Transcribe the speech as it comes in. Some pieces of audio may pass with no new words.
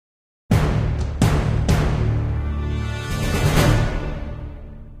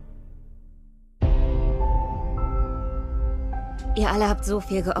Ihr alle habt so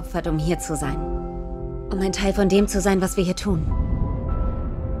viel geopfert, um hier zu sein. Um ein Teil von dem zu sein, was wir hier tun.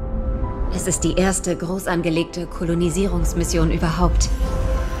 Es ist die erste groß angelegte Kolonisierungsmission überhaupt.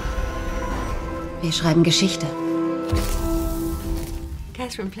 Wir schreiben Geschichte.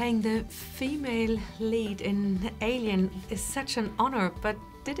 Katherine, playing the female lead in Alien is such an honor, but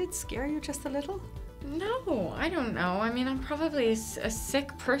did it scare you just a little? No, I don't know. I mean, I'm probably a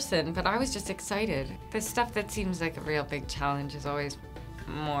sick person, but I was just excited. The stuff that seems like a real big challenge is always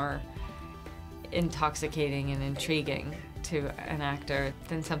more intoxicating and intriguing to an actor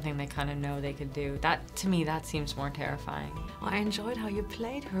than something they kind of know they could do. That, to me, that seems more terrifying. Well, I enjoyed how you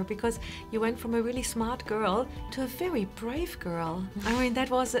played her because you went from a really smart girl to a very brave girl. I mean,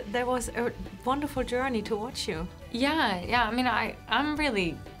 that was a wonderful journey to watch you. Yeah. I mean,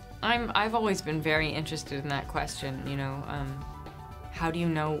 I've always been very interested in that question, you know. How do you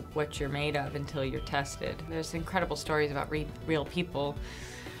know what you're made of until you're tested? There's incredible stories about real people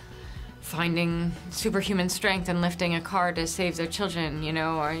finding superhuman strength and lifting a car to save their children, you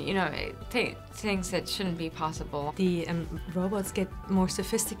know, or, you know, things that shouldn't be possible. The robots get more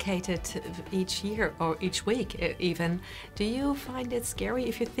sophisticated each year, or each week even. Do you find it scary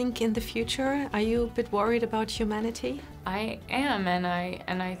if you think in the future? Are you a bit worried about humanity? I am, and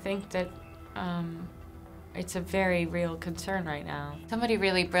I think that it's a very real concern right now. Somebody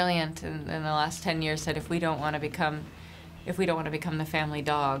really brilliant in the last 10 years said if we don't want to become the family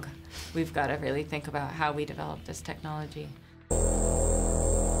dog, we've got to really think about how we develop this technology.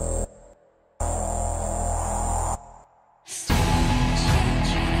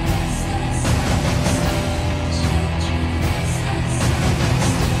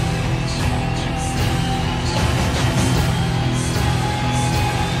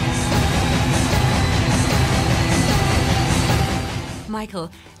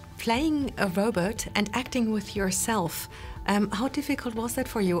 Michael, playing a robot and acting with yourself, how difficult was that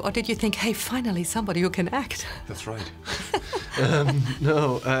for you? Or did you think, hey, finally somebody who can act? That's right.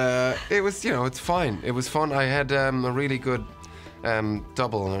 No, it was, you know, it's fine. It was fun. I had a really good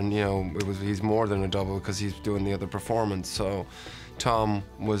double, and, you know, he's more than a double because he's doing the other performance. So Tom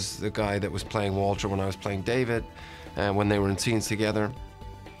was the guy that was playing Walter when I was playing David, when they were in scenes together.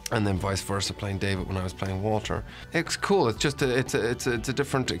 And then vice versa, playing David when I was playing Walter. It's cool. It's just it's a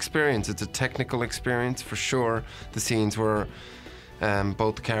different experience. It's a technical experience for sure. The scenes where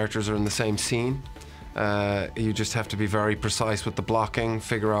both the characters are in the same scene. You just have to be very precise with the blocking,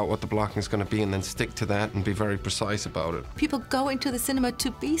 figure out what the blocking is going to be, and then stick to that and be very precise about it. People go into the cinema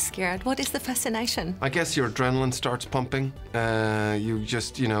to be scared. What is the fascination? I guess your adrenaline starts pumping. You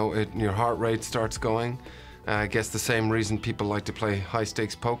just, you know, your heart rate starts going. I guess the same reason people like to play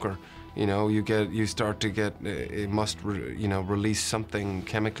high-stakes poker. You know, you start to get, it must, you know, release something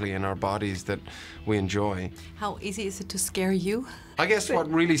chemically in our bodies that we enjoy. How easy is it to scare you? I guess what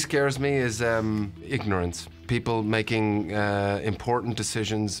really scares me is ignorance. People making important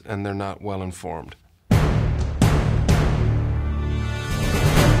decisions and they're not well informed.